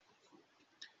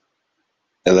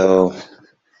Hello,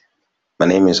 my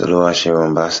name is Oluwaseun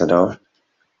Ambassador.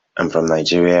 I'm from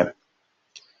Nigeria,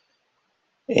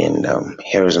 and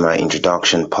here is my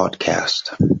introduction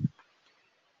podcast.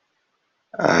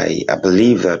 I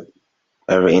believe that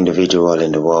every individual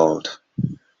in the world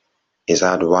is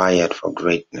hardwired for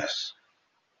greatness,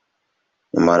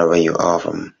 no matter where you are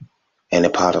from any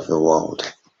part of the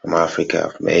world, from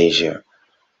Africa, from Asia,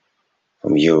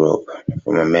 from Europe,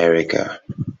 from America,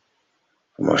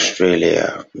 from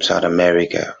Australia, from South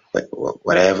America,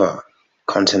 whatever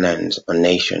continent or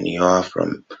nation you are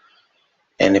from,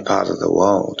 any part of the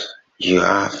world, you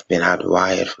have been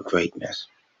hardwired for greatness.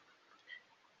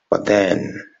 But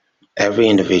then every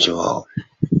individual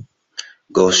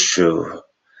goes through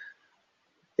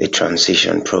a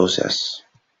transition process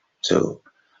to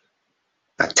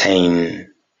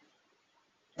attain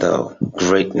the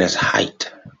greatness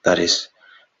height that is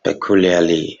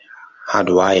peculiarly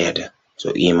hardwired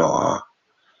to him or her.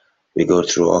 We go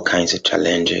through all kinds of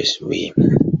challenges. We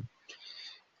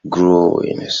grow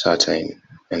in a certain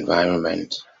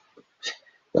environment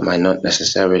that might not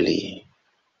necessarily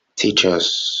teach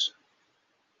us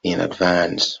in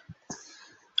advance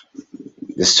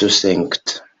the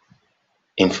succinct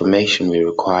information we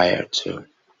require to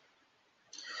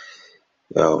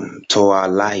our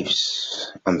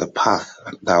lives on the path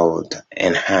that would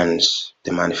enhance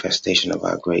the manifestation of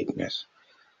our greatness.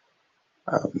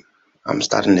 I'm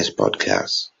starting this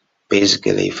podcast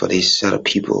basically for these set of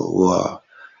people who are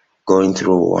going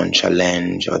through one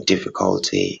challenge or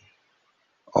difficulty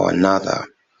or another.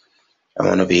 I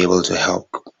want to be able to help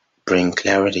bring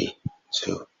clarity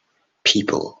to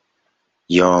people,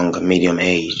 young, medium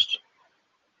aged,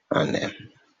 and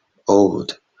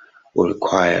old, who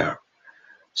require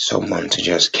someone to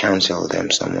just counsel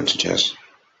them, someone to just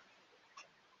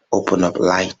open up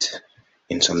light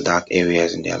in some dark areas in their